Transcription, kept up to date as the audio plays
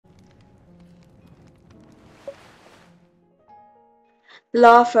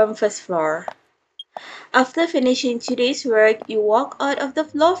Law firm first floor. After finishing today's work, you walk out of the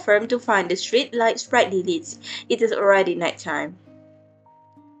law firm to find the street lights brightly lit. It is already nighttime.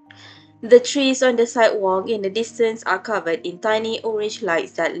 The trees on the sidewalk in the distance are covered in tiny orange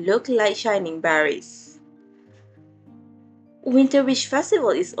lights that look like shining berries. Winter Wish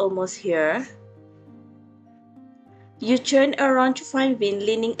Festival is almost here. You turn around to find Vin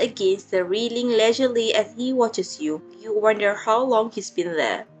leaning against the railing leisurely as he watches you. You wonder how long he's been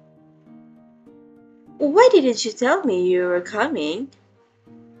there. Why didn't you tell me you were coming?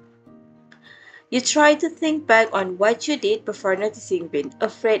 You try to think back on what you did before noticing Vin,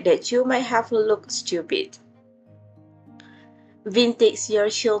 afraid that you might have looked stupid. Vin takes your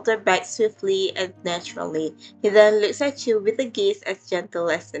shoulder back swiftly and naturally. He then looks at you with a gaze as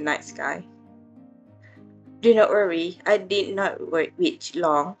gentle as the night sky. Do not worry, I did not wait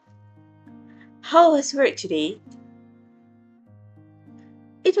long. How was work today?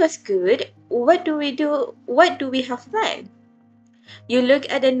 It was good. What do we do? What do we have planned? You look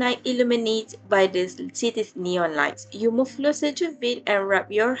at the night illuminated by the city's neon lights. You move closer to Vin and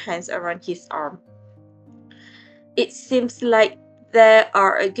wrap your hands around his arm. It seems like there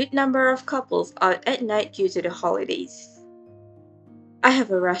are a good number of couples out at night due to the holidays. I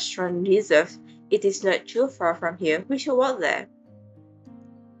have a restaurant reserved. It is not too far from here. We should walk there.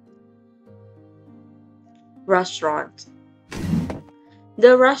 Restaurant.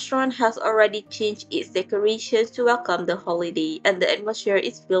 The restaurant has already changed its decorations to welcome the holiday, and the atmosphere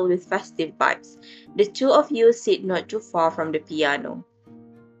is filled with festive vibes. The two of you sit not too far from the piano.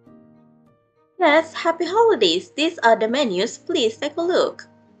 Yes, happy holidays. These are the menus. Please take a look.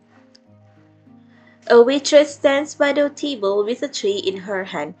 A waitress stands by the table with a tray in her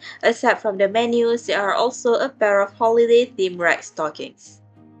hand. Aside from the menus, there are also a pair of holiday-themed rack stockings.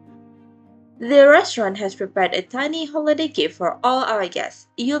 The restaurant has prepared a tiny holiday gift for all our guests.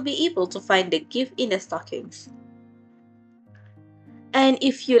 You'll be able to find the gift in the stockings. And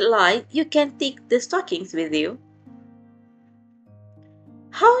if you like, you can take the stockings with you.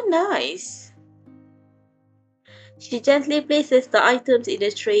 How nice! She gently places the items in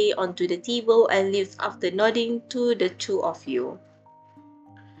the tray onto the table and leaves after nodding to the two of you.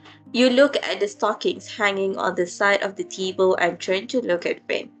 You look at the stockings hanging on the side of the table and turn to look at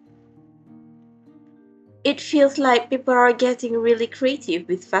Ben. It feels like people are getting really creative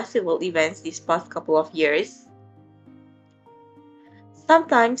with festival events these past couple of years.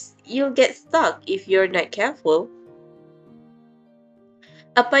 Sometimes you'll get stuck if you're not careful.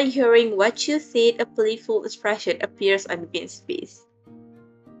 Upon hearing what you said, a playful expression appears on Vin's face.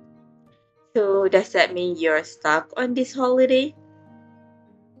 So, does that mean you're stuck on this holiday?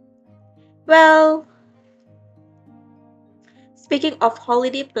 Well, speaking of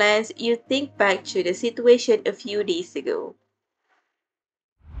holiday plans, you think back to the situation a few days ago.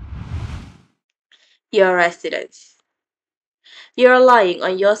 Your residence. You're lying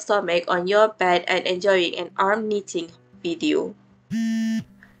on your stomach on your bed and enjoying an arm knitting video.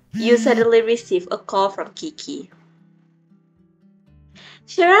 You suddenly receive a call from Kiki.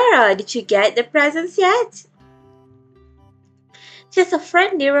 Sharara, did you get the presents yet? Just a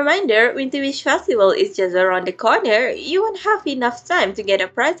friendly reminder, Winter Wish Festival is just around the corner. You won't have enough time to get a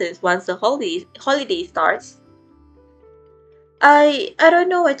present once the holiday starts. I don't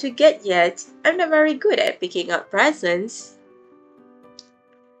know what to get yet. I'm not very good at picking up presents.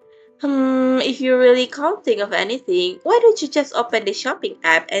 If you're really can't think of anything, why don't you just open the shopping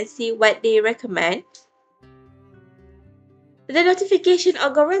app and see what they recommend? The notification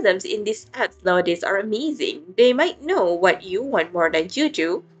algorithms in these apps nowadays are amazing. They might know what you want more than you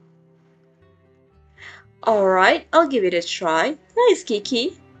do. Alright, I'll give it a try. Nice,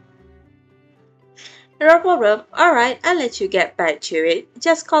 Kiki. No problem. Alright, I'll let you get back to it.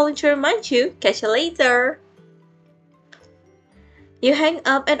 Just calling to remind you. Catch you later. You hang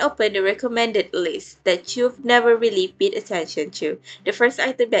up and open the recommended list that you've never really paid attention to. The first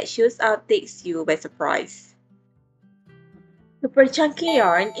item that shows up takes you by surprise. Super chunky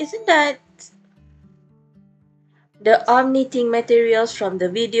yarn, isn't that? The arm knitting materials from the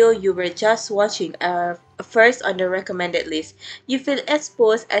video you were just watching are first on the recommended list. You feel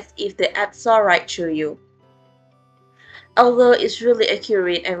exposed as if the app saw right through you. Although it's really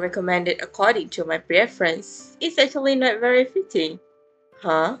accurate and recommended according to my preference, it's actually not very fitting.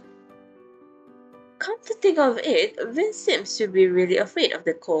 Huh? Come to think of it, Vince seems to be really afraid of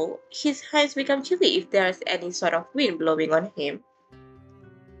the cold. His hands become chilly if there's any sort of wind blowing on him.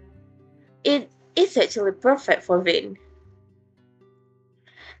 It is actually perfect for Vin.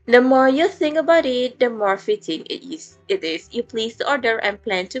 The more you think about it, the more fitting it is. You place the order and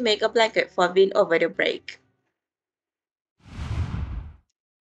plan to make a blanket for Vin over the break.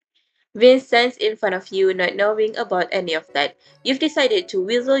 Vin stands in front of you, not knowing about any of that. You've decided to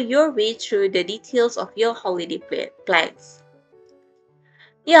whistle your way through the details of your holiday plans.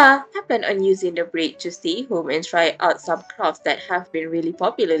 Yeah, I plan on using the break to stay home and try out some crafts that have been really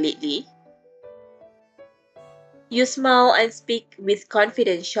popular lately. You smile and speak with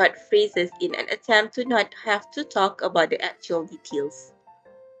confident short phrases in an attempt to not have to talk about the actual details.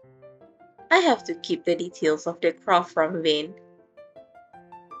 I have to keep the details of the craft from Vane.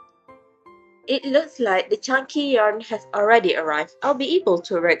 It looks like the chunky yarn has already arrived. I'll be able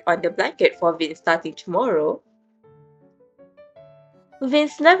to work on the blanket for Vin starting tomorrow.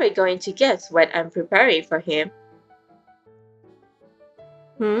 Vin's never going to guess what I'm preparing for him.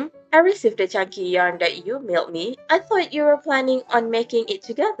 I received the chunky yarn that you mailed me. I thought you were planning on making it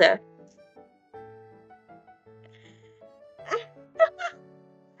together.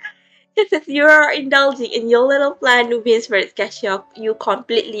 Since you are indulging in your little plan, Vince will catch you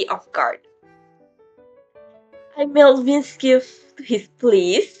completely off guard. I mailed Vince's gift to his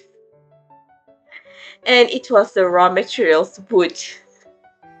place, and it was the raw materials boot.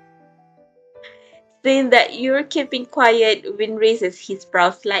 Seeing that you're keeping quiet, Vin raises his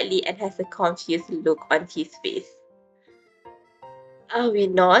brows slightly and has a confused look on his face. Are we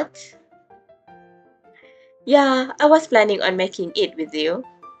not? Yeah, I was planning on making it with you.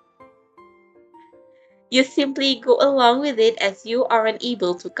 You simply go along with it as you aren't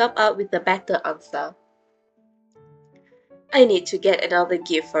able to come up with a better answer. I need to get another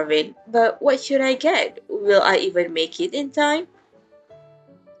gift for Vin, but what should I get? Will I even make it in time?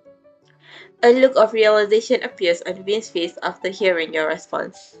 A look of realization appears on Vin's face after hearing your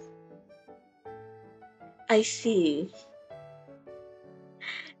response. I see.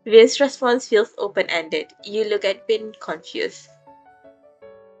 Vin's response feels open-ended. You look at Vin confused.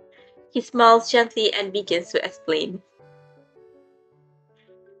 He smiles gently and begins to explain.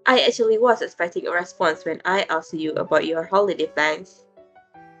 I actually was expecting a response when I asked you about your holiday plans.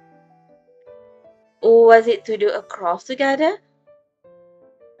 Or was it to do a cross together?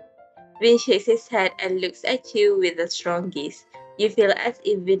 Vin shakes his head and looks at you with a strong gaze. You feel as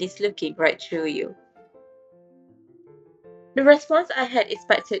if Vin is looking right through you. The response I had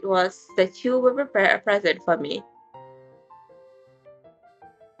expected was that you will prepare a present for me.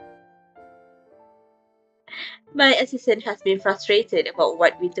 My assistant has been frustrated about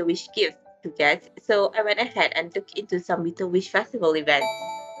what Winter Wish gifts to get, so I went ahead and looked into some Winter Wish festival events.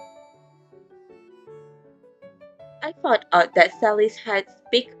 I found out that Sally's had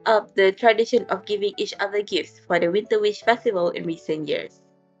picked up the tradition of giving each other gifts for the Winter Wish festival in recent years.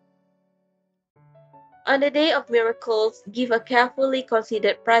 On the day of miracles, give a carefully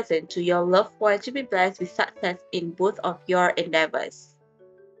considered present to your loved one to be blessed with success in both of your endeavors.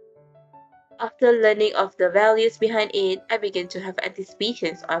 After learning of the values behind it, I began to have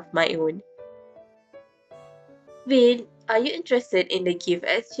anticipations of my own. Vin, are you interested in the gift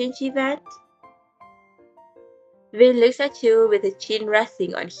exchange event? Vin looks at you with a chin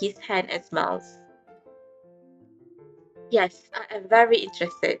resting on his hand and smiles. Yes, I am very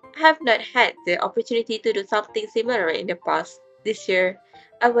interested. I have not had the opportunity to do something similar in the past. This year,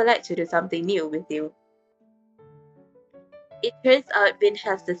 I would like to do something new with you. It turns out Vin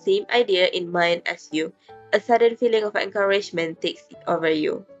has the same idea in mind as you. A sudden feeling of encouragement takes it over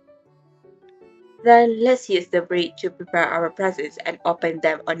you. Then let's use the break to prepare our presents and open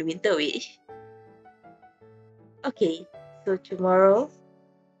them on Winter Wish. Okay, so tomorrow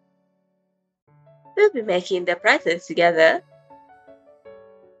we'll be making the presents together.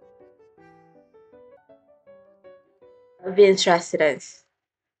 Vin's residence.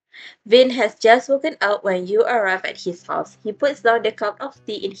 Vin has just woken up when you arrive at his house. He puts down the cup of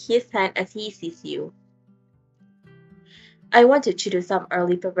tea in his hand as he sees you. I wanted to do some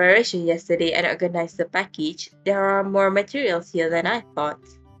early preparation yesterday and organize the package. There are more materials here than I thought.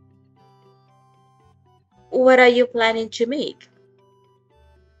 What are you planning to make?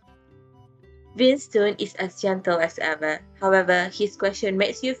 Vin's tone is as gentle as ever. However, his question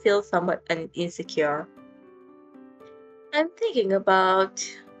makes you feel somewhat insecure. I'm thinking about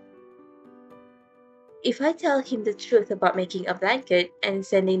if I tell him the truth about making a blanket and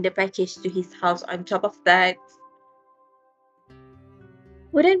sending the package to his house on top of that.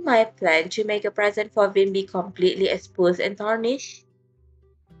 Wouldn't my plan to make a present for Vin be completely exposed and tarnished?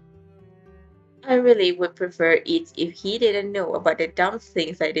 I really would prefer it if he didn't know about the dumb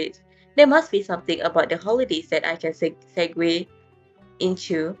things I did. There must be something about the holidays that I can segue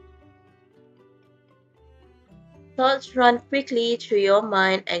into. Thoughts run quickly through your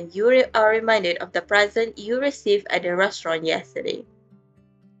mind and you are reminded of the present you received at the restaurant yesterday.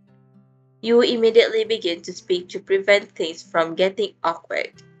 You immediately begin to speak to prevent things from getting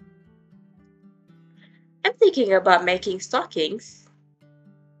awkward. I'm thinking about making stockings.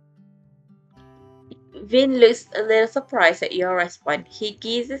 Vin looks a little surprised at your response. He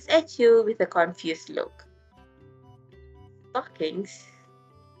gazes at you with a confused look. Stockings?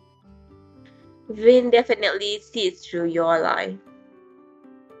 Vin definitely sees through your lie.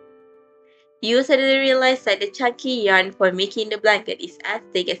 You suddenly realize that the chunky yarn for making the blanket is as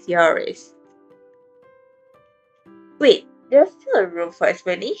thick as yours. Wait, there's still room for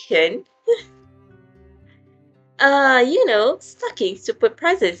explanation. Stockings to put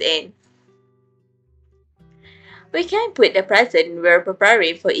presents in. We can put the present we're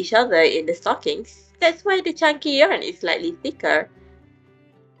preparing for each other in the stockings. That's why the chunky yarn is slightly thicker.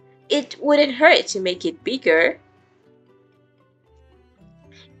 It wouldn't hurt to make it bigger.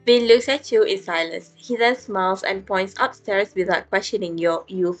 Vin looks at you in silence. He then smiles and points upstairs without questioning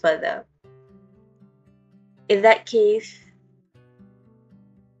you further. In that case,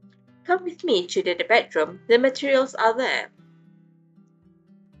 come with me to the bedroom. The materials are there.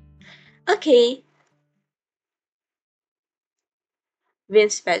 Okay,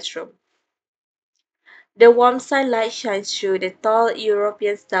 Vin's bedroom. The warm sunlight shines through the tall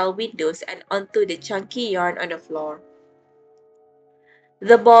European-style windows and onto the chunky yarn on the floor.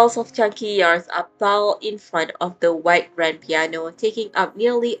 The balls of chunky yarns are piled in front of the white grand piano, taking up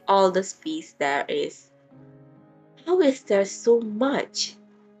nearly all the space there is. How is there so much?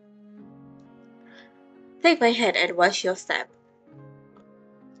 Take my hand and watch your step.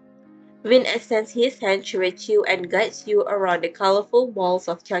 Vin extends his hand towards you and guides you around the colorful balls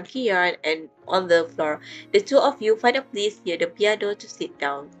of chunky yarn and on the floor. The two of you find a place near the piano to sit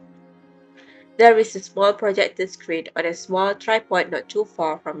down. There is a small projector screen on a small tripod not too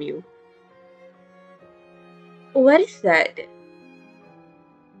far from you. What is that?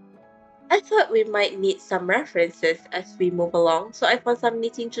 I thought we might need some references as we move along, so I found some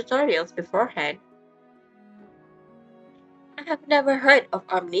knitting tutorials beforehand. I have never heard of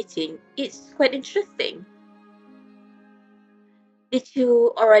arm knitting. It's quite interesting. Did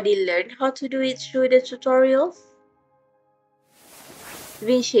you already learn how to do it through the tutorials?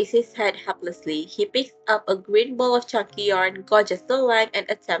 Vin shakes his head helplessly. He picks up a green ball of chunky yarn, gauges the length, and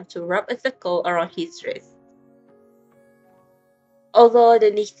attempts to wrap a circle around his wrist. Although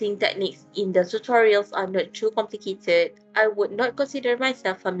the knitting techniques in the tutorials are not too complicated, I would not consider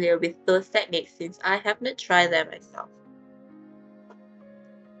myself familiar with those techniques since I have not tried them myself.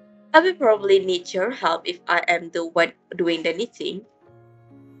 I will probably need your help if I am the one doing the knitting.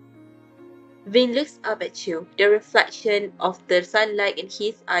 Vin looks up at you. The reflection of the sunlight in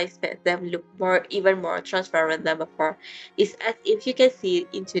his eyes makes them look even more transparent than before. It's as if you can see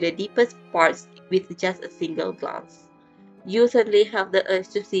into the deepest parts with just a single glance. You suddenly have the urge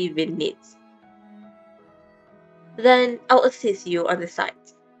to see Vin knit. Then I'll assist you on the site.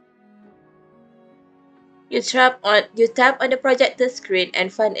 You tap on the projector screen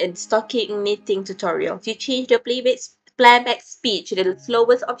and find a stocking knitting tutorial. You change the playback speed to the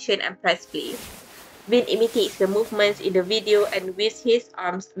slowest option and press play. Vin imitates the movements in the video and weaves his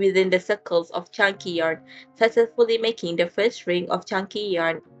arms within the circles of chunky yarn, successfully making the first ring of chunky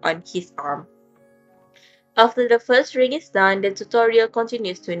yarn on his arm. After the first ring is done, the tutorial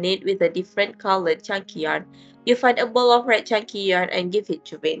continues to knit with a different colored chunky yarn. You find a ball of red chunky yarn and give it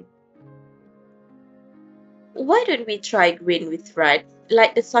to Vin. Why don't we try green with red,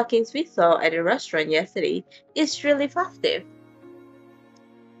 like the stockings we saw at the restaurant yesterday? It's really festive.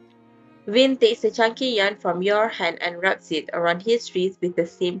 Vin takes the chunky yarn from your hand and wraps it around his wrist with the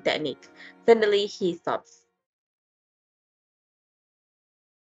same technique. Suddenly, he stops.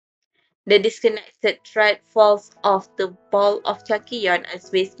 The disconnected thread falls off the ball of chunky yarn and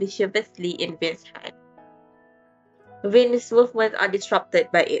sways mischievously in Vin's hand. Vin's movements are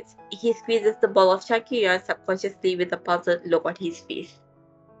disrupted by it. He squeezes the ball of chunky yarn subconsciously with a puzzled look on his face.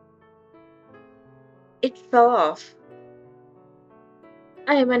 It fell off.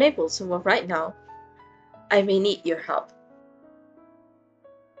 I am unable to move right now. I may need your help.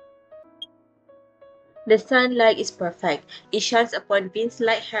 The sunlight is perfect. It shines upon Vin's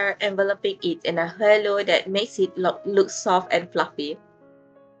light hair, enveloping it in a halo that makes it look soft and fluffy.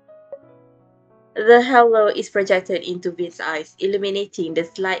 The halo is projected into Vin's eyes, illuminating the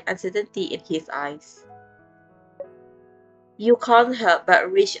slight uncertainty in his eyes. You can't help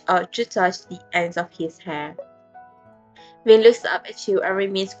but reach out to touch the ends of his hair. Vin looks up at you and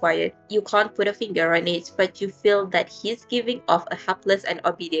remains quiet. You can't put a finger on it, but you feel that he's giving off a helpless and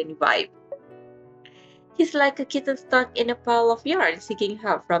obedient vibe. He's like a kitten stuck in a pile of yarn seeking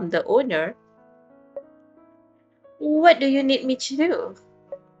help from the owner. What do you need me to do?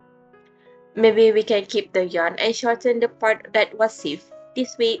 Maybe we can keep the yarn and shorten the part that was safe.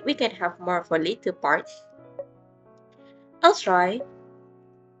 This way we can have more for later parts. I'll try.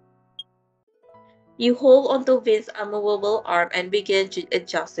 You hold onto Vin's unmovable arm and begin to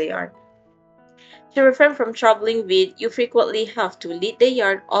adjust the yarn. To refrain from troubling Vin, you frequently have to lead the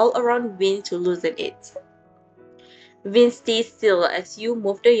yarn all around Vin to loosen it. Vin stays still as you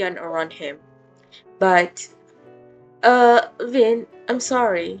move the yarn around him. But, Vin, I'm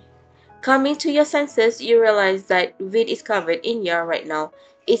sorry. Coming to your senses, you realize that Vin is covered in yarn right now.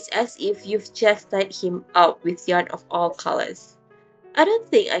 It's as if you've just tied him up with yarn of all colors. I don't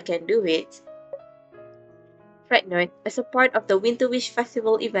think I can do it. Right note, as a part of the Winter Wish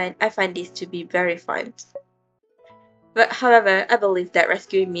Festival event, I find this to be very fun. But however, I believe that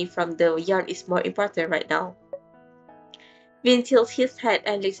rescuing me from the yarn is more important right now. Vin tilts his head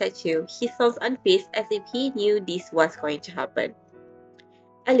and looks at you. He sounds unfazed as if he knew this was going to happen.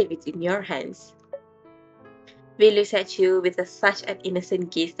 I leave it in your hands. Vin looks at you with such an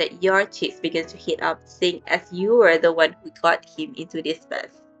innocent gaze that your cheeks begin to heat up, saying as you were the one who got him into this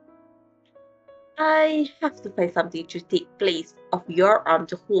mess. I have to find something to take place of your arm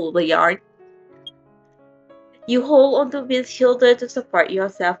to hold the yarn. You hold onto Vin's shoulder to support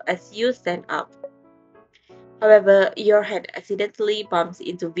yourself as you stand up. However, your head accidentally bumps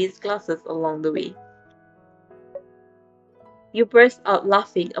into Vin's glasses along the way. You burst out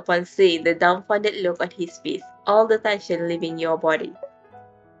laughing upon seeing the dumbfounded look on his face, all the tension leaving your body.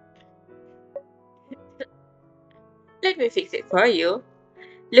 Let me fix it for you.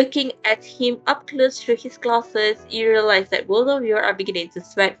 Looking at him up close through his glasses, you realize that both of you are beginning to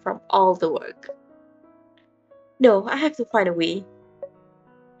sweat from all the work. No, I have to find a way.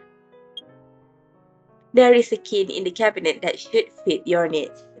 There is a key in the cabinet that should fit your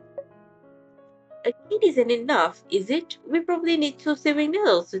needs. A key isn't enough, is it? We probably need two sewing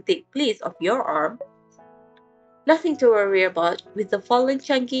needles to take place of your arm. Nothing to worry about. With the fallen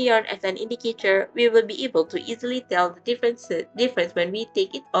chunky yarn as an indicator, we will be able to easily tell the difference when we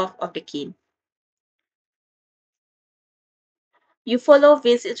take it off of the cane. You follow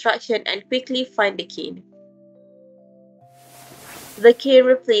Vin's instruction and quickly find the cane. The cane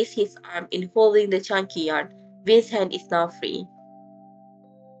replaced his arm in holding the chunky yarn. Vin's hand is now free.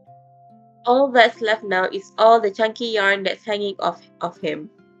 All that's left now is all the chunky yarn that's hanging off of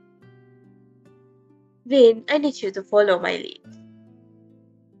him. Vin, I need you to follow my lead.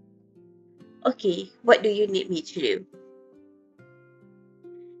 Okay, what do you need me to do?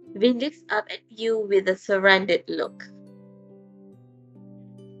 Vin looks up at you with a surrendered look.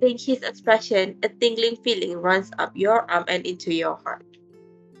 Seeing his expression, a tingling feeling runs up your arm and into your heart.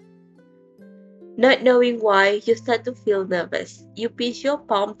 Not knowing why, you start to feel nervous. You pinch your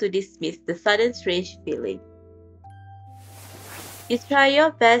palm to dismiss the sudden strange feeling. You try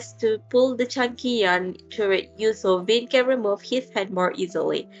your best to pull the chunky yarn toward you so Vin can remove his hand more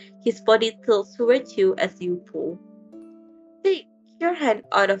easily. His body tilts towards you as you pull. Take your hand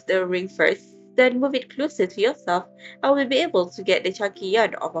out of the ring first, then move it closer to yourself and we'll be able to get the chunky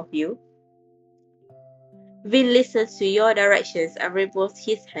yarn off of you. Vin listens to your directions and removes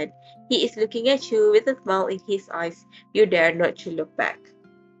his hand. He is looking at you with a smile in his eyes. You dare not to look back.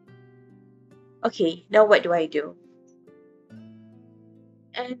 Okay, now what do I do?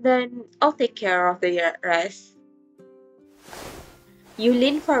 And then I'll take care of the rest. You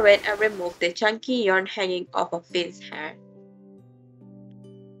lean forward and remove the chunky yarn hanging off of Vin's hair.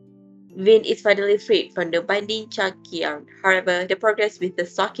 Vin is finally freed from the binding chunky yarn. However, the progress with the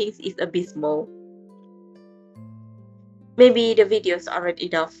stockings is abysmal. Maybe the videos aren't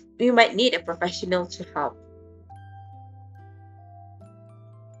enough. We might need a professional to help.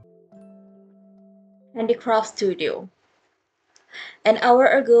 Handicraft Studio. An hour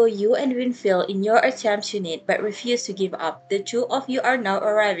ago, you and Vin failed in your attempt to knit but refused to give up. The two of you are now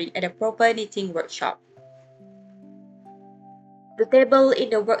arriving at a proper knitting workshop. The table in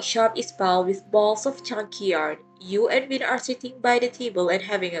the workshop is piled with balls of chunky yarn. You and Vin are sitting by the table and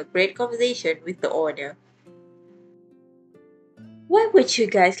having a great conversation with the owner. What would you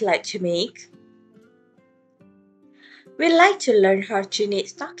guys like to make? We'd like to learn how to knit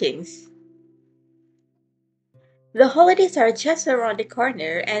stockings. The holidays are just around the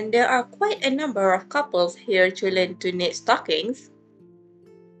corner and there are quite a number of couples here to learn to knit stockings.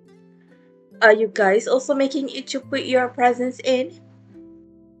 Are you guys also making it to put your presents in?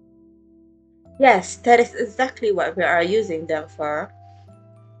 Yes, that is exactly what we are using them for.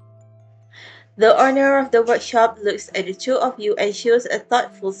 The owner of the workshop looks at the two of you and shows a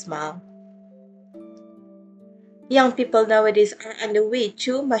thoughtful smile. Young people nowadays are under way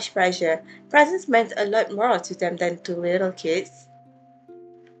too much pressure. Presents meant a lot more to them than to little kids.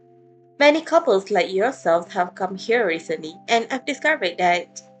 Many couples like yourselves have come here recently, and I've discovered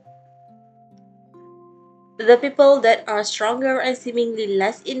that The people that are stronger and seemingly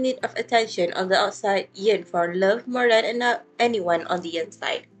less in need of attention on the outside yearn for love more than anyone on the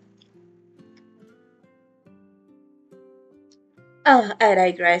inside. Ah, I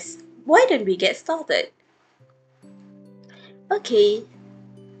digress. Why don't we get started? Okay,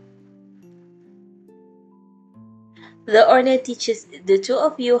 the owner teaches the two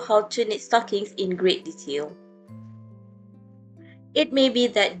of you how to knit stockings in great detail. It may be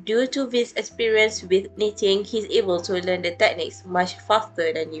that due to his experience with knitting, he's able to learn the techniques much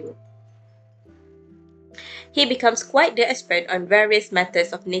faster than you. He becomes quite the expert on various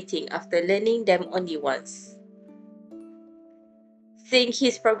methods of knitting after learning them only once. Seeing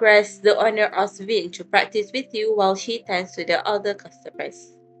his progress, the owner asks Vyn to practice with you while she tends to the other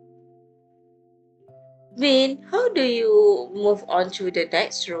customers. Vyn, how do you move on to the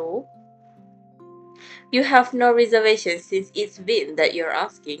next row? You have no reservations since it's Vyn that you're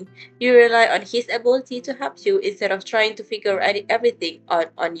asking. You rely on his ability to help you instead of trying to figure everything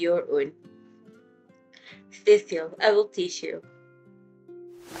out on your own. Stay still, I will teach you.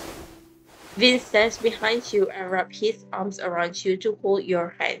 Vyn stands behind you and wraps his arms around you to hold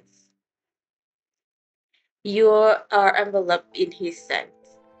your hands. You are enveloped in his scent.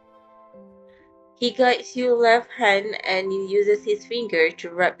 He guides your left hand and uses his finger to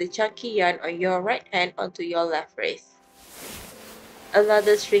wrap the chunky yarn on your right hand onto your left wrist.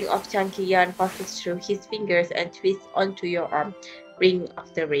 Another string of chunky yarn passes through his fingers and twists onto your arm, ring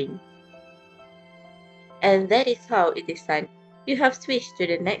after ring. And that is how it is done. You have switched to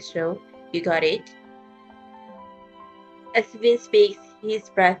the next row. You got it? As Vin speaks, his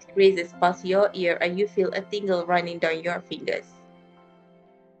breath grazes past your ear and you feel a tingle running down your fingers.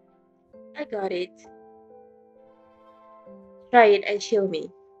 I got it. Try it and show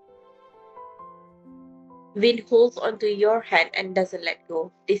me. Vin holds onto your hand and doesn't let go.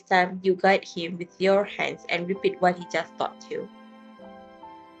 This time you guide him with your hands and repeat what he just taught you.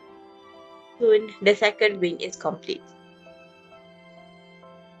 Soon, the second ring is complete.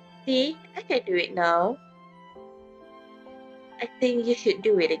 See, I can do it now. I think you should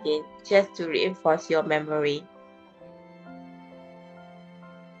do it again, just to reinforce your memory.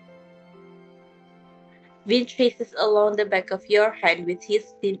 Vin traces along the back of your hand with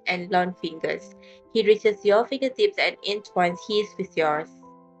his thin and long fingers. He reaches your fingertips and entwines his with yours.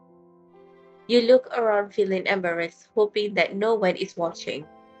 You look around feeling embarrassed, hoping that no one is watching.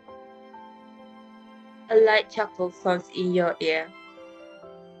 A light chuckle sounds in your ear.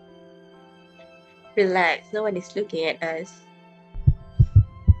 Relax, no one is looking at us.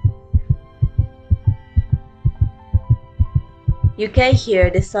 You can hear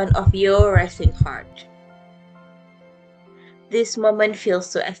the sound of your racing heart. This moment feels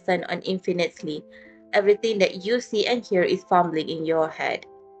so extend on infinitely. Everything that you see and hear is fumbling in your head.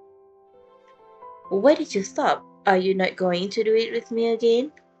 Why did you stop? Are you not going to do it with me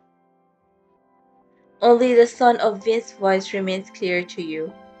again? Only the sound of Vin's voice remains clear to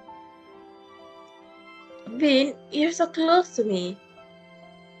you. Vin, you're so close to me.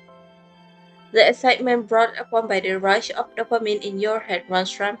 The excitement brought upon by the rush of dopamine in your head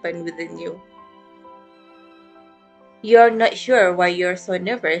runs rampant within you. You're not sure why you're so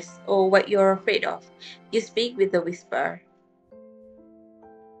nervous or what you're afraid of. You speak with a whisper.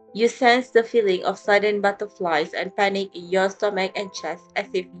 You sense the feeling of sudden butterflies and panic in your stomach and chest as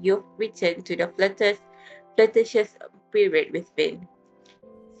if you've returned to the flirtatious period with Vin.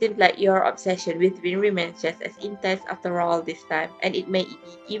 Seems like your obsession with Vin remains just as intense after all this time, and it may be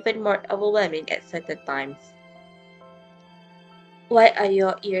even more overwhelming at certain times. Why are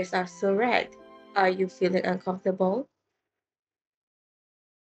your ears are so red? Are you feeling uncomfortable?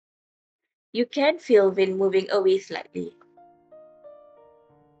 You can feel Vin moving away slightly.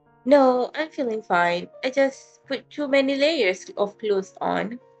 No, I'm feeling fine. I just put too many layers of clothes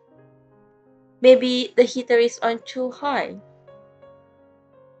on. Maybe the heater is on too high.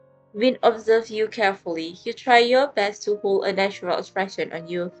 Vin observes you carefully. You try your best to hold a natural expression on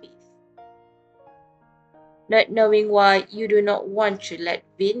your face. Not knowing why, you do not want to let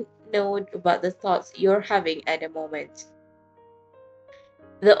Vin know about the thoughts you're having at the moment.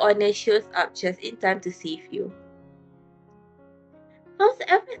 The owner shows up just in time to save you. How's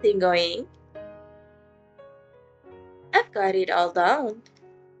everything going? I've got it all down.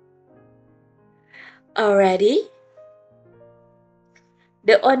 Already?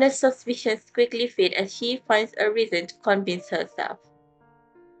 The owner's suspicions quickly fade as she finds a reason to convince herself.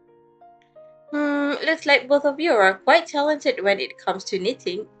 Looks like both of you are quite talented when it comes to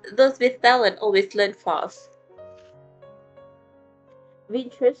knitting. Those with talent always learn fast. Vin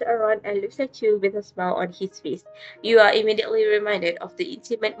turns around and looks at you with a smile on his face. You are immediately reminded of the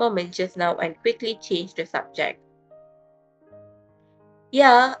intimate moment just now and quickly change the subject.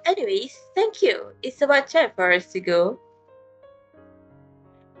 Yeah, anyways, thank you. It's about time for us to go.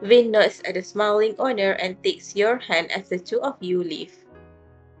 Vin nods at the smiling owner and takes your hand as the two of you leave.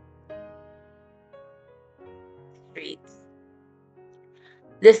 Streets.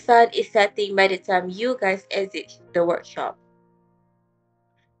 The sun is setting by the time you guys exit the workshop.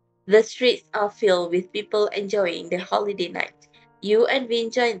 The streets are filled with people enjoying the holiday night. You and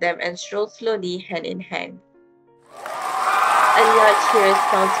Vin join them and stroll slowly hand in hand. A loud cheer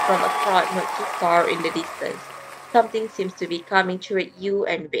sounds from a crowd not too far in the distance. Something seems to be coming toward you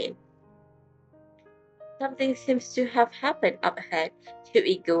and Vin. Something seems to have happened up ahead. Should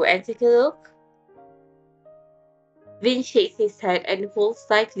we go and take a look? Vin shakes his head and holds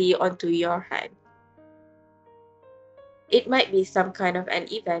tightly onto your hand. It might be some kind of an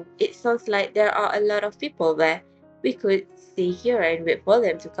event. It sounds like there are a lot of people there. We could stay here and wait for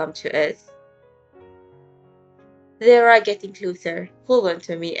them to come to us. They are getting closer. Hold on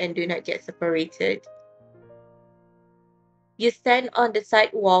to me and do not get separated. You stand on the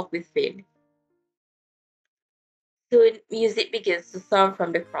sidewalk with Vin. Soon, music begins to sound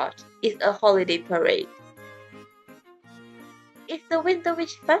from the crowd. It's a holiday parade. It's the Winter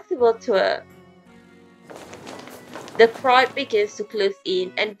Witch Festival tour. The crowd begins to close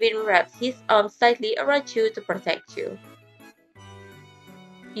in and Vin wraps his arms tightly around you to protect you.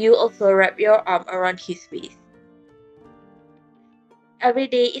 You also wrap your arm around his waist. Every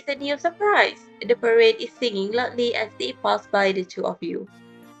day is a new surprise. The parade is singing loudly as they pass by the two of you.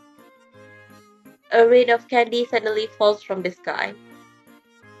 A rain of candy suddenly falls from the sky.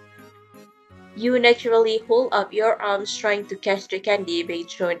 You naturally hold up your arms trying to catch the candy being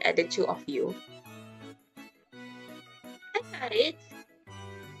thrown at the two of you. I got it.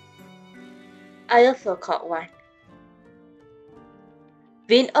 I also caught one.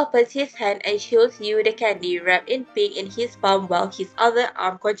 Vin opens his hand and shows you the candy wrapped in pink in his palm while his other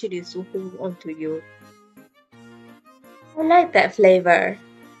arm continues to hold onto you. I like that flavor.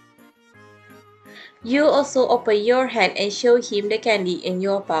 You also open your hand and show him the candy in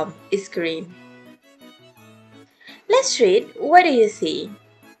your palm. It's green. Let's read. What do you see?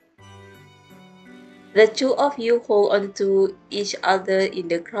 The two of you hold on to each other in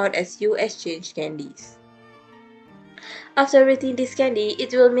the crowd as you exchange candies. After eating this candy,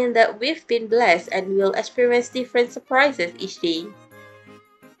 it will mean that we've been blessed and will experience different surprises each day.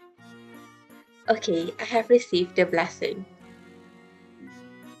 Okay, I have received the blessing.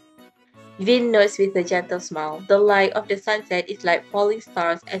 Vin nods with a gentle smile. The light of the sunset is like falling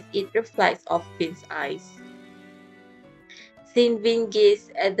stars as it reflects off Vin's eyes. Seeing Vin gaze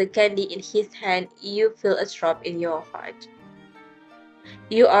at the candy in his hand, you feel a throb in your heart.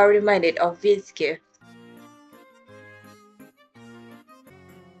 You are reminded of Vin's gift.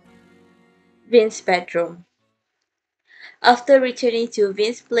 Vin's bedroom. After returning to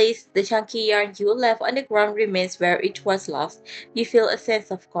Vin's place, the chunky yarn you left on the ground remains where it was lost. You feel a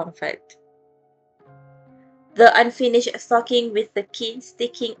sense of comfort. The unfinished stocking with the pin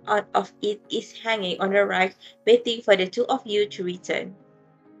sticking out of it is hanging on the rack, waiting for the two of you to return.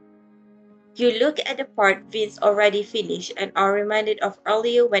 You look at the part Vince already finished and are reminded of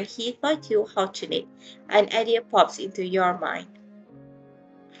earlier when he taught you how to knit. An idea pops into your mind.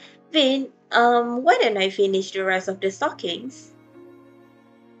 Vin, why don't I finish the rest of the stockings?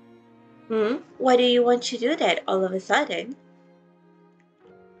 Why do you want to do that all of a sudden?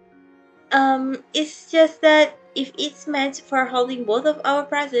 It's just that if it's meant for holding both of our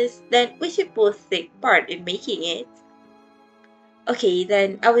presents, then we should both take part in making it. Okay,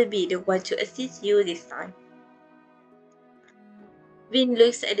 then I will be the one to assist you this time. Vin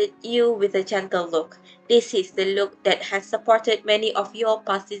looks at you with a gentle look. This is the look that has supported many of your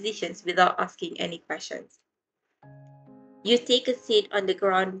past decisions without asking any questions. You take a seat on the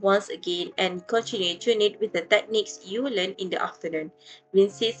ground once again and continue to knit with the techniques you learned in the afternoon. Vin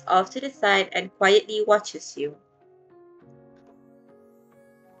sits off to the side and quietly watches you.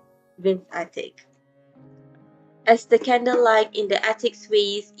 Vin's attic. As the candlelight in the attic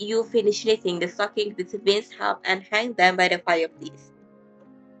sways, you finish knitting the stockings with Vin's help and hang them by the fireplace.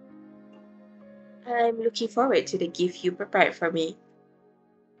 I'm looking forward to the gift you prepared for me.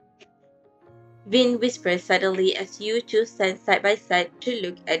 Vin whispers suddenly as you two stand side by side to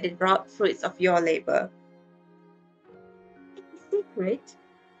look at the raw fruits of your labor. It's a secret.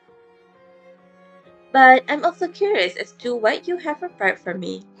 But I'm also curious as to what you have prepared for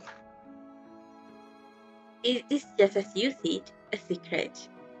me. Is this just as you see it, a secret?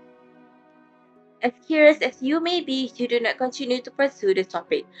 As curious as you may be, you do not continue to pursue the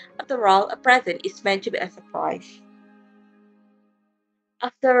topic. After all, a present is meant to be a surprise.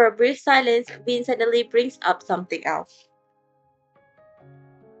 After a brief silence, Vin suddenly brings up something else.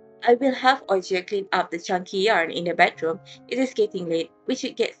 I will have Oja clean up the chunky yarn in the bedroom. It is getting late. We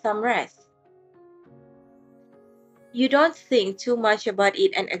should get some rest. You don't think too much about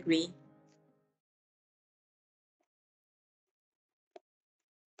it and agree.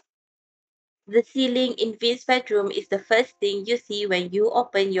 The ceiling in Vin's bedroom is the first thing you see when you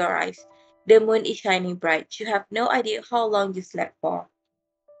open your eyes. The moon is shining bright. You have no idea how long you slept for.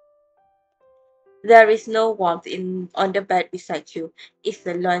 There is no warmth in on the bed beside you. It's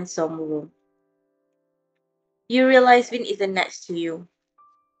a lonesome room. You realize Vin isn't next to you.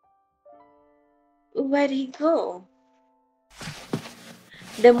 Where'd he go?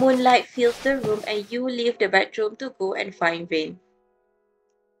 The moonlight fills the room and you leave the bedroom to go and find Vin.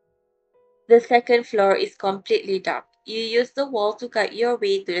 The second floor is completely dark. You use the wall to guide your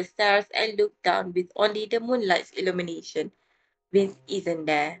way to the stairs and look down with only the moonlight's illumination. Vince isn't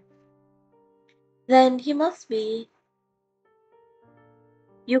there. Then he must be.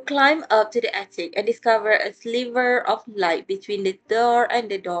 You climb up to the attic and discover a sliver of light between the door and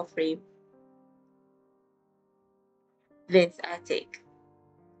the door frame. Vince's attic.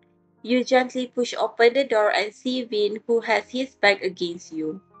 You gently push open the door and see Vin, who has his back against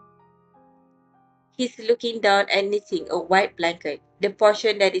you. He's looking down and knitting a white blanket. The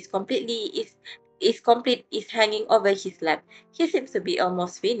portion that is complete is hanging over his lap. He seems to be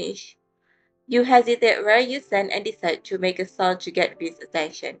almost finished. You hesitate where you stand and decide to make a sound to get Vin's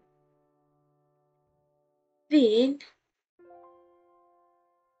attention. Vin?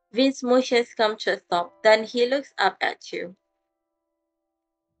 Vin's motions come to a stop. Then he looks up at you.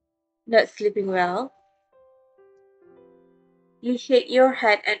 Not sleeping well? You shake your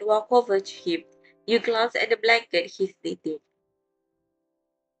head and walk over to him. You glance at the blanket he's knitting.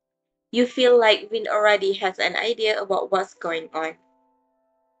 You feel like Vin already has an idea about what's going on.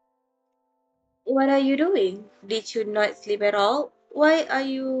 What are you doing? Did you not sleep at all? Why are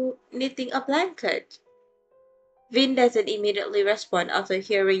you knitting a blanket? Vin doesn't immediately respond after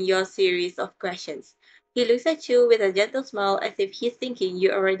hearing your series of questions. He looks at you with a gentle smile as if he's thinking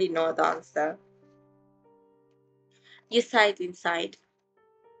you already know the answer. You sighed inside.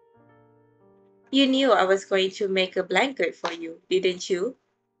 You knew I was going to make a blanket for you, didn't you?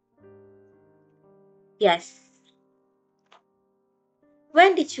 Yes.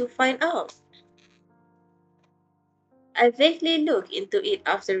 When did you find out? I vaguely looked into it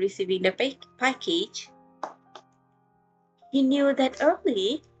after receiving the package. He knew that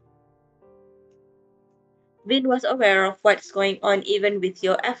early. Vin was aware of what's going on even with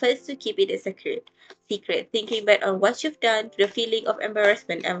your efforts to keep it a secret. Thinking back on what you've done, the feeling of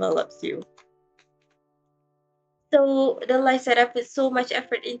embarrassment envelops you. So the lies that I put so much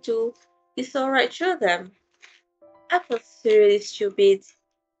effort into, you saw right through them. I felt really stupid.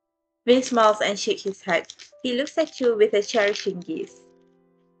 Vin smiles and shakes his head. He looks at you with a cherishing gaze.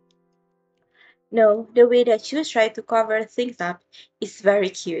 No, the way that you try to cover things up is very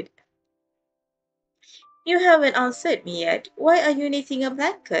cute. You haven't answered me yet. Why are you knitting a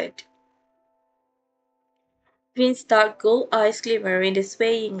blanket? Vin's dark gold eyes glimmer in the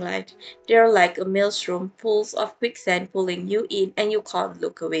swaying light. They're like a maelstrom, pools of quicksand pulling you in and you can't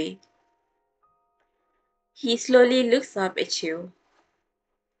look away. He slowly looks up at you.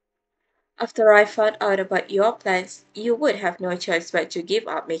 After I found out about your plans, you would have no choice but to give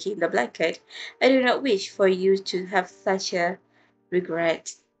up making the blanket. I do not wish for you to have such a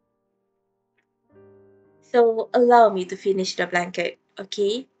regret. So allow me to finish the blanket,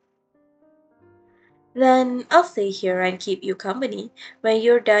 okay? Then I'll stay here and keep you company. When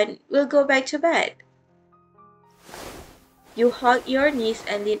you're done, we'll go back to bed. You hug your knees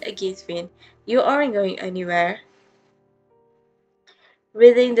and lean against Vin. You aren't going anywhere.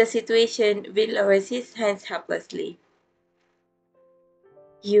 Reading the situation, Vin lowers his hands helplessly.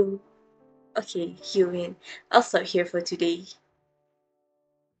 You, okay, you win. I'll stop here for today.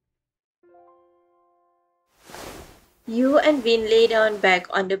 You and Vin lay down back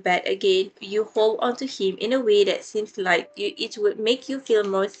on the bed again. You hold onto him in a way that seems like it would make you feel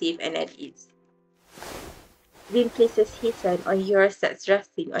more safe and at ease. Vin places his hand on yours that's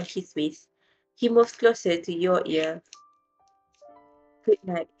resting on his waist. He moves closer to your ear. Good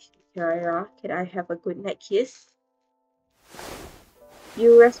night, Shara. Can I have a good night kiss?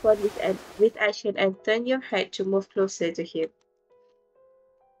 You respond with action and turn your head to move closer to him.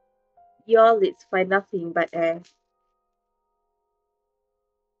 Your lips find nothing but air.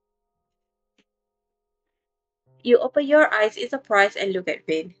 You open your eyes in surprise and look at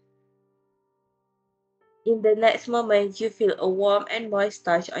Vin. In the next moment, you feel a warm and moist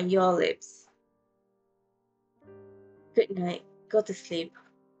touch on your lips. Good night. Go to sleep.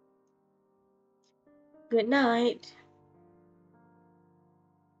 Good night.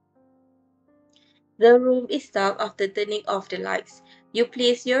 The room is dark after turning off the lights. You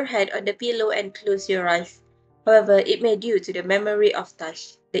place your head on the pillow and close your eyes. However, it may due to the memory of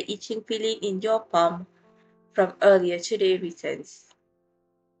touch. The itching feeling in your palm from earlier today returns.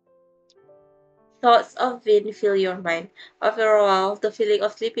 Thoughts of Vin fill your mind. After a while, the feeling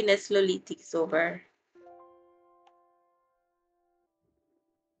of sleepiness slowly takes over.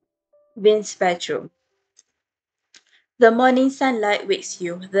 Vin's bedroom. The morning sunlight wakes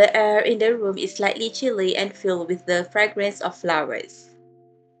you. The air in the room is slightly chilly and filled with the fragrance of flowers.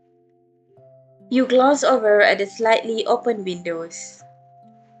 You glance over at the slightly open windows.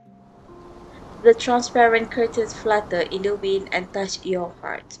 The transparent curtains flutter in the wind and touch your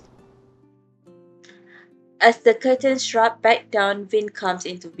heart. As the curtains drop back down, Vin comes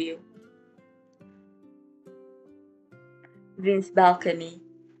into view. Vin's balcony.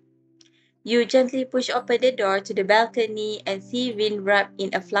 You gently push open the door to the balcony and see Vin wrapped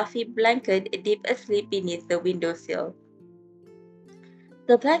in a fluffy blanket deep asleep beneath the windowsill.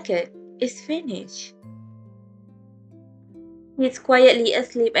 The blanket is finished. He's quietly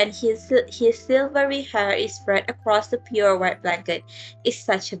asleep and his silvery hair is spread across the pure white blanket. It's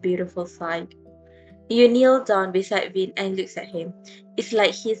such a beautiful sight. You kneel down beside Vin and looks at him. It's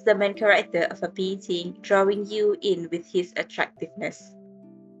like he's the main character of a painting, drawing you in with his attractiveness.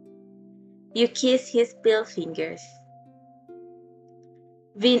 You kiss his pale fingers.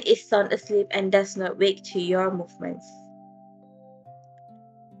 Vin is sound asleep and does not wake to your movements.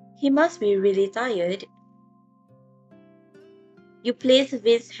 He must be really tired. You place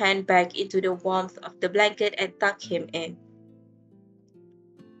Vin's hand back into the warmth of the blanket and tuck him in.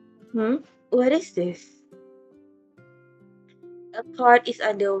 Hmm? What is this? A card is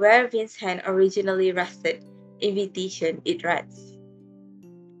under where Vin's hand originally rested. Invitation, it reads.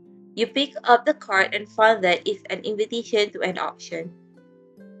 You pick up the card and find that it's an invitation to an auction.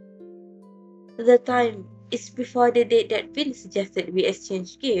 The time is before the date that Vin suggested we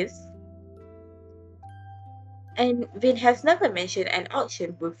exchange gifts, and Vin has never mentioned an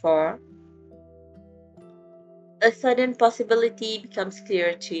auction before. A sudden possibility becomes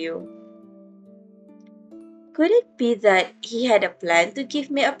clear to you. Could it be that he had a plan to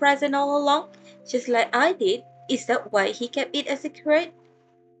give me a present all along, just like I did? Is that why he kept it a secret?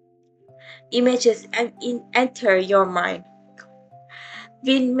 Images enter your mind.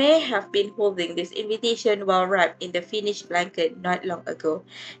 Vin may have been holding this invitation while wrapped in the finished blanket not long ago.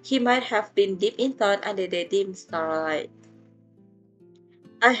 He might have been deep in thought under the dim starlight.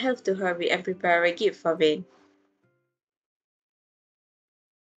 I have to hurry and prepare a gift for Vin.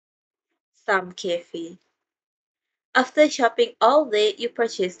 Some cafe. After shopping all day, you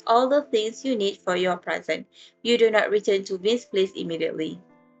purchase all the things you need for your present. You do not return to Vin's place immediately.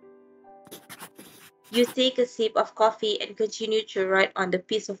 You take a sip of coffee and continue to write on the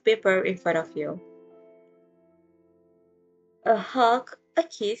piece of paper in front of you. A hug, a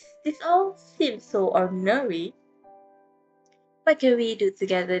kiss, this all seems so ordinary. What can we do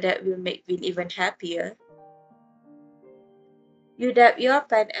together that will make Vin even happier? You dab your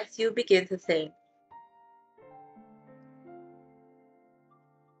pen as you begin to think.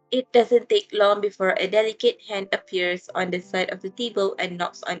 It doesn't take long before a delicate hand appears on the side of the table and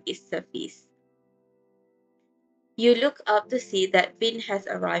knocks on its surface. You look up to see that Vin has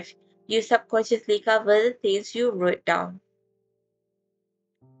arrived. You subconsciously cover the things you wrote down.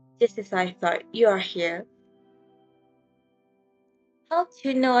 Just as I thought, you are here. How did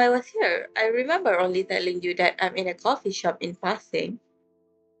you know I was here? I remember only telling you that I'm in a coffee shop in passing.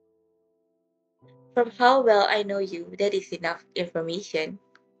 From how well I know you, that is enough information.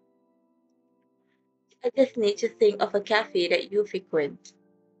 I just need to think of a cafe that you frequent.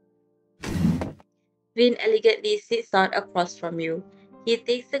 Vin elegantly sits down across from you. He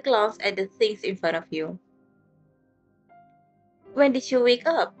takes a glance at the things in front of you. When did you wake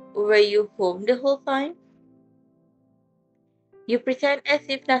up? Were you home the whole time? You pretend as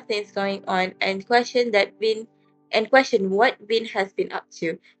if nothing's going on and question what Vin has been up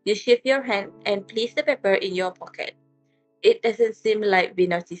to. You shift your hand and place the paper in your pocket. It doesn't seem like Vin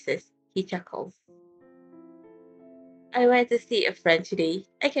notices. He chuckles. I went to see a friend today.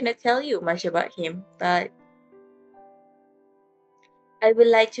 I cannot tell you much about him, but I would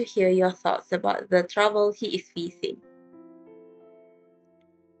like to hear your thoughts about the trouble he is facing.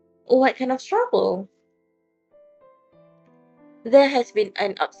 What kind of trouble? There has been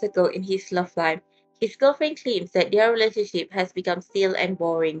an obstacle in his love life. His girlfriend claims that their relationship has become stale and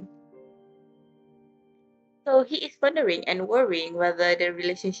boring. So he is wondering and worrying whether the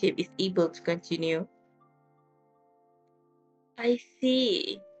relationship is able to continue. I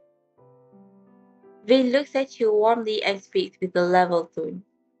see. Vin looks at you warmly and speaks with a level tone.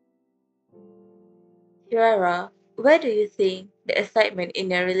 Shirara, where do you think the excitement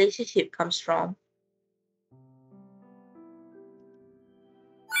in a relationship comes from?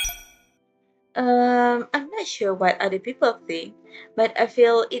 I'm not sure what other people think, but I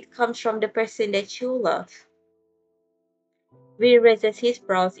feel it comes from the person that you love. Vin raises his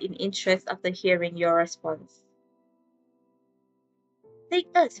brows in interest after hearing your response. Take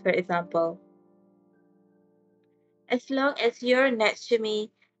us, for example. As long as you're next to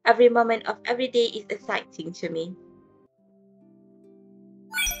me, every moment of every day is exciting to me.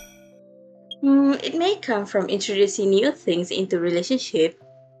 It may come from introducing new things into relationship,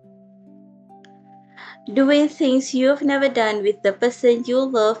 doing things you've never done with the person you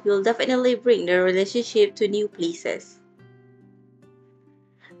love will definitely bring the relationship to new places.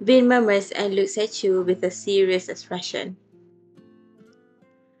 Vin murmurs and looks at you with a serious expression.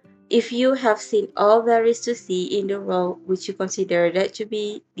 If you have seen all there is to see in the world, would you consider that to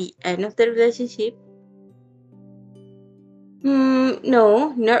be the end of the relationship?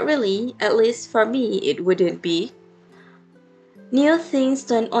 No, not really. At least for me, it wouldn't be. New things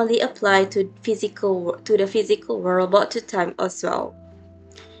don't only apply to the physical world but to time as well.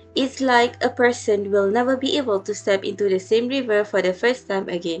 It's like a person will never be able to step into the same river for the first time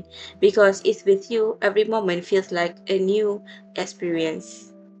again because it's with you every moment feels like a new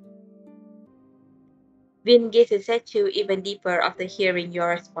experience. Vin gazes at you even deeper after hearing your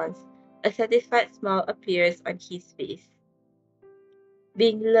response. A satisfied smile appears on his face.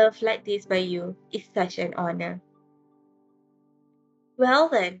 Being loved like this by you is such an honor. Well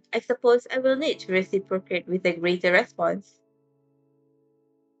then, I suppose I will need to reciprocate with a greater response.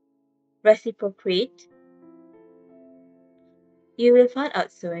 Reciprocate? You will find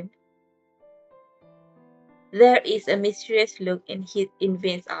out soon. There is a mysterious look in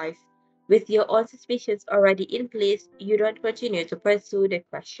Vin's eyes. With your own suspicions already in place, you don't continue to pursue the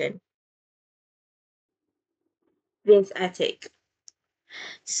question. Vin's attic.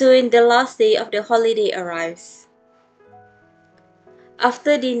 Soon the last day of the holiday arrives.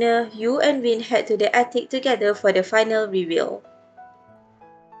 After dinner, you and Vin head to the attic together for the final reveal.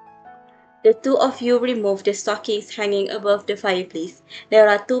 The two of you remove the stockings hanging above the fireplace. There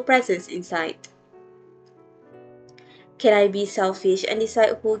are two presents inside. Can I be selfish and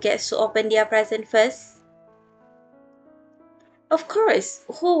decide who gets to open their present first? Of course,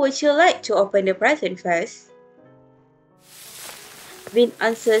 who would you like to open the present first? Vin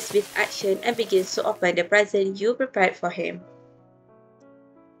answers with action and begins to open the present you prepared for him.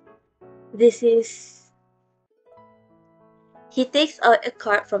 This is... He takes out a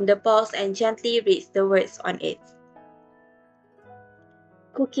card from the box and gently reads the words on it.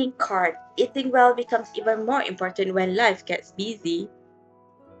 Cooking card. Eating well becomes even more important when life gets busy.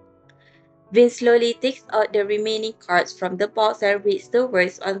 Vin slowly takes out the remaining cards from the box and reads the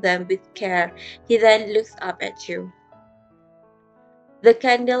words on them with care. He then looks up at you. The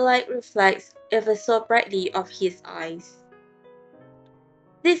candlelight reflects ever so brightly of his eyes.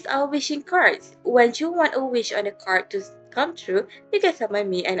 These are wishing cards. When you want a wish on a card to come true, you can summon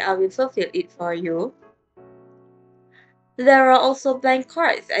me and I will fulfill it for you. There are also blank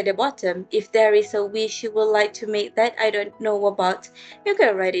cards at the bottom. If there is a wish you would like to make that I don't know about, you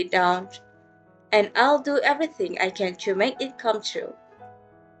can write it down and I'll do everything I can to make it come true.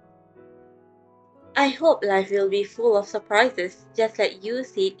 I hope life will be full of surprises, just like you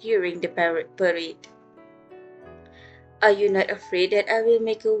see during the parade. Are you not afraid that I will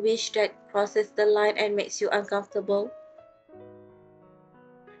make a wish that crosses the line and makes you uncomfortable?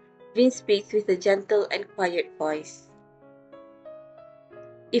 Vin speaks with a gentle and quiet voice.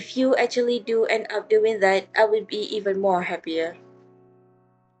 If you actually do end up doing that, I will be even more happier.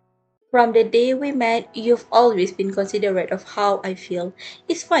 From the day we met, you've always been considerate of how I feel.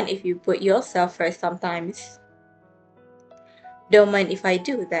 It's fun if you put yourself first sometimes. Don't mind if I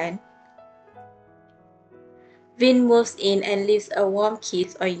do then. Vin moves in and leaves a warm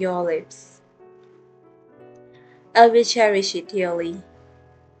kiss on your lips. I will cherish it dearly.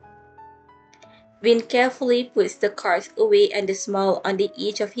 Vin carefully puts the cards away and the smile on the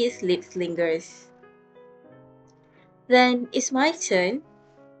edge of his lips lingers. Then it's my turn.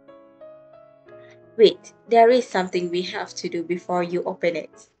 Wait, there is something we have to do before you open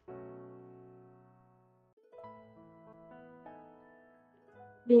it.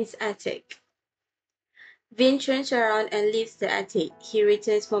 Vin's attic. Vin turns around and leaves the attic. He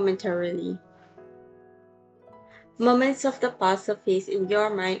returns momentarily. Moments of the past surface in your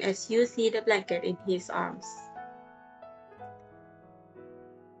mind as you see the blanket in his arms.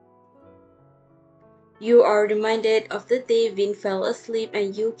 You are reminded of the day Vin fell asleep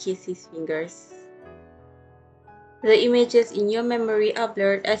and you kissed his fingers. The images in your memory are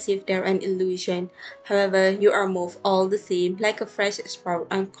blurred as if they're an illusion. However, you are moved all the same, like a fresh sprout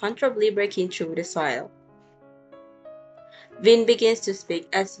uncontrollably breaking through the soil. Vin begins to speak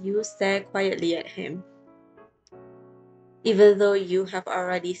as you stare quietly at him. Even though you have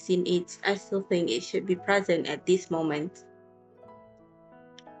already seen it, I still think it should be present at this moment.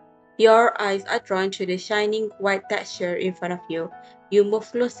 Your eyes are drawn to the shining white texture in front of you. You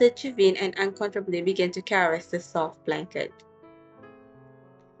move closer to Vin and uncontrollably begin to caress the soft blanket.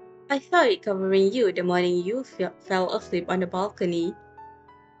 I saw it covering you the morning you fell asleep on the balcony.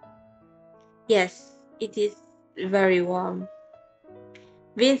 Yes, it is very warm.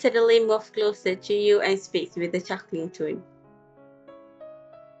 Vin suddenly moves closer to you and speaks with a chuckling tone.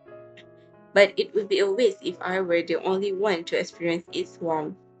 But it would be a waste if I were the only one to experience its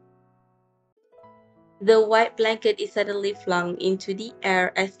warmth. The white blanket is suddenly flung into the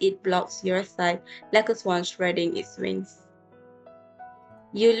air as it blocks your sight like a swan spreading its wings.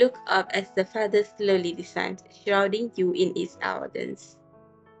 You look up as the feathers slowly descend, shrouding you in its elegance.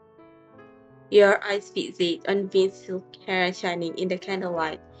 Your eyes fixate on Vin's silk hair shining in the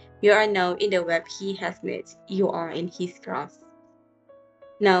candlelight. You are now in the web he has knit. You are in his grasp.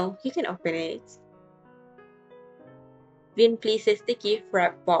 Now you can open it. Vin places the gift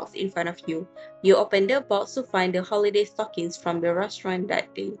wrap box in front of you. You open the box to find the holiday stockings from the restaurant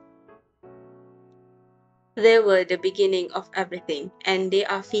that day. They were the beginning of everything, and they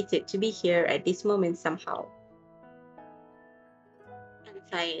are fated to be here at this moment somehow.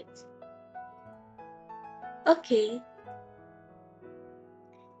 Untie it. Okay.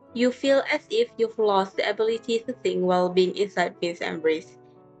 You feel as if you've lost the ability to think while being inside Vin's embrace.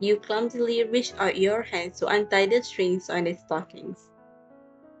 You clumsily reach out your hands to untie the strings on the stockings.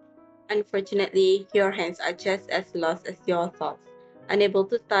 Unfortunately, your hands are just as lost as your thoughts, unable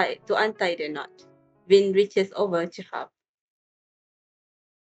to untie the knot. Vin reaches over to help.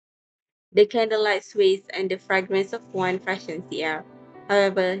 The candlelight sways and the fragrance of wine freshens the air.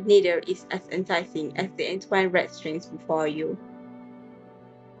 However, neither is as enticing as the entwined red strings before you.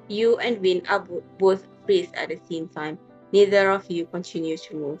 You and Vin are both freeze at the same time. Neither of you continue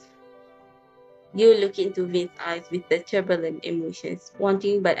to move. You look into Vin's eyes with the turbulent emotions,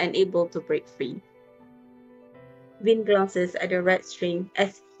 wanting but unable to break free. Vin glances at the red string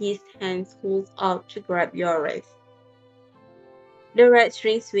as his hands hold out to grab your wrist. The red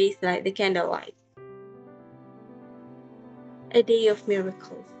string sways like the candlelight. A day of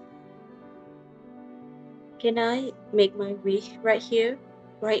miracles. Can I make my wish right here,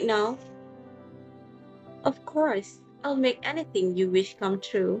 right now? Of course, I'll make anything you wish come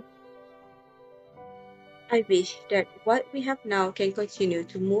true. I wish that what we have now can continue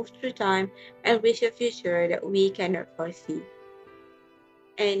to move through time and reach a future that we cannot foresee.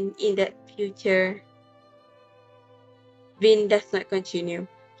 And in that future, Vin does not continue.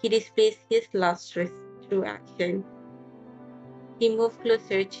 He displays his last truth through action. He moves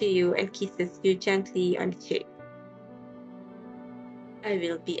closer to you and kisses you gently on the cheek. I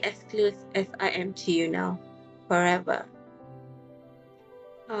will be as close as I am to you now, forever.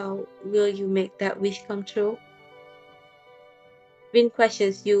 How will you make that wish come true? Vin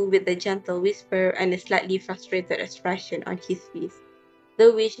questions you with a gentle whisper and a slightly frustrated expression on his face.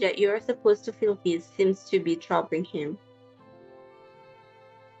 The wish that you are supposed to fulfill seems to be troubling him.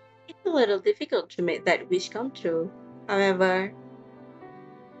 It's a little difficult to make that wish come true. However,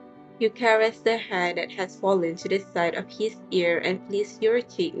 you caress the hair that has fallen to the side of his ear and place your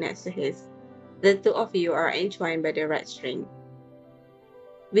cheek next to his. The two of you are entwined by the red string.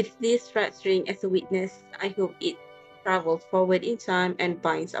 With this red string as a witness, I hope it travels forward in time and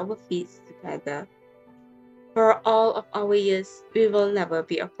binds our feet together. For all of our years, we will never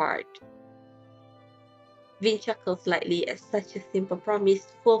be apart. Vin chuckled slightly at such a simple promise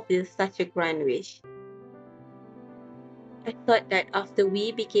to fulfill such a grand wish. I thought that after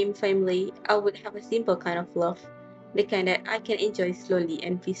we became family, I would have a simple kind of love, the kind that I can enjoy slowly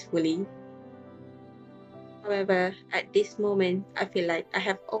and peacefully. However, at this moment, I feel like I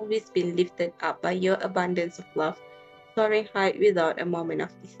have always been lifted up by your abundance of love, soaring high without a moment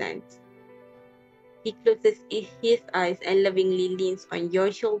of descent. He closes his eyes and lovingly leans on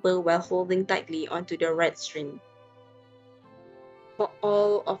your shoulder while holding tightly onto the red string. For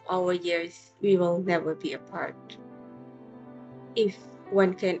all of our years, we will never be apart. If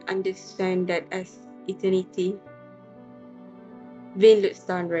one can understand that as eternity. Vin looks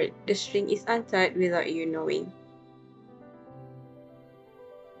downward. The string is untied without you knowing.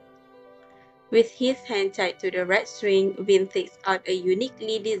 With his hand tied to the red string, Vyn takes out a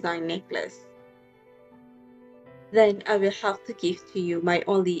uniquely designed necklace. Then I will have to give to you my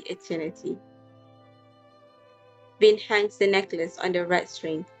only eternity. Vyn hangs the necklace on the red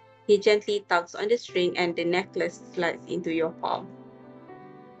string. He gently tugs on the string and the necklace slides into your palm.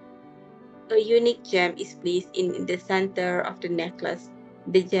 A unique gem is placed in the center of the necklace.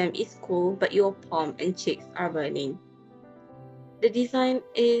 The gem is cool, but your palm and cheeks are burning. The design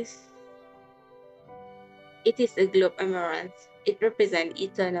is It is a globe emerald. It represents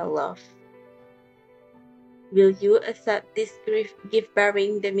eternal love. Will you accept this gift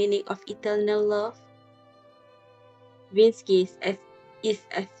bearing the meaning of eternal love? Vin's gaze is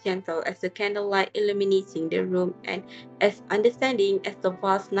as gentle as the candlelight illuminating the room and as understanding as the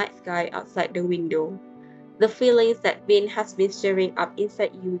vast night sky outside the window. The feelings that Vin has been stirring up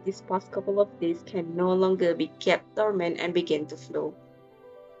inside you these past couple of days can no longer be kept dormant and begin to flow.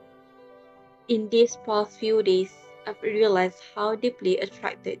 In these past few days, I've realized how deeply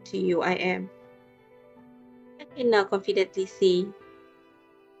attracted to you I am. I can now confidently say,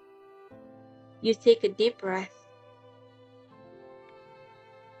 you take a deep breath.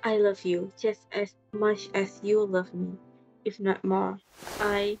 I love you just as much as you love me, if not more.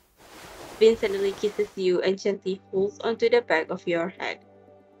 I, Vin suddenly kisses you and gently holds onto the back of your head.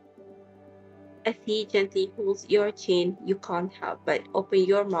 As he gently holds your chin, you can't help but open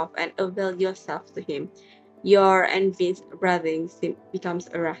your mouth and avail yourself to him. Your and Vin's breathing becomes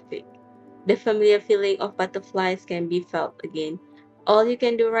erratic. The familiar feeling of butterflies can be felt again. All you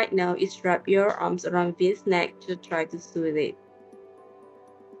can do right now is wrap your arms around Vin's neck to try to soothe it.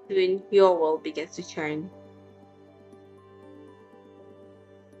 Soon, your world begins to turn.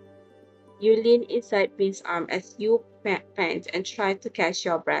 You lean inside Vin's arm as you pant and try to catch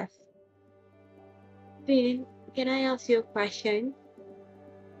your breath. Vin, can I ask you a question?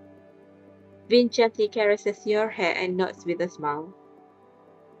 Vin gently caresses your hair and nods with a smile.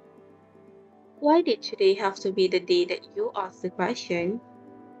 Why did today have to be the day that you asked the question?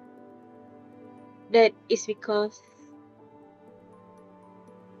 That is because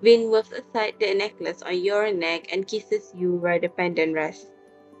Vin moves aside the necklace on your neck and kisses you where the pendant rests.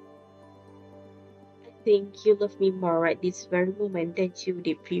 I think you love me more right this very moment than you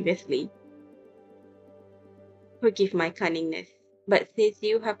did previously. Forgive my cunningness, but since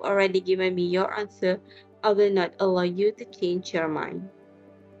you have already given me your answer, I will not allow you to change your mind.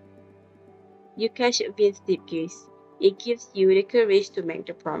 You catch Vin's deep gaze. It gives you the courage to make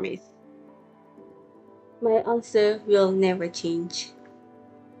the promise. My answer will never change.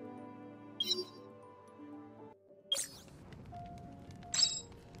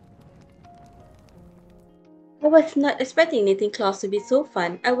 I was not expecting knitting class to be so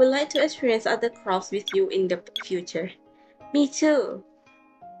fun. I would like to experience other crafts with you in the future. Me too.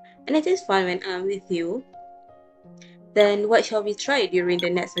 And it is fun when I'm with you. Then what shall we try during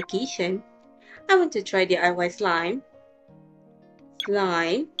the next vacation? I want to try DIY slime.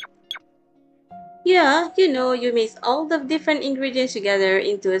 Slime? Yeah, you mix all the different ingredients together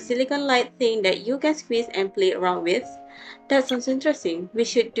into a silicone-like thing that you can squeeze and play around with. That sounds interesting. We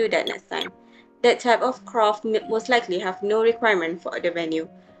should do that next time. That type of craft most likely have no requirement for the venue.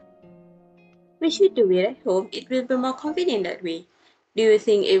 We should do it at home. It will be more convenient that way. Do you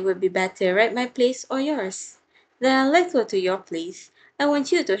think it would be better at my place or yours? Then let's go to your place. I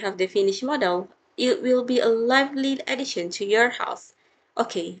want you to have the finished model. It will be a lively addition to your house.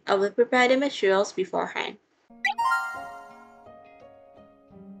 Okay, I will prepare the materials beforehand.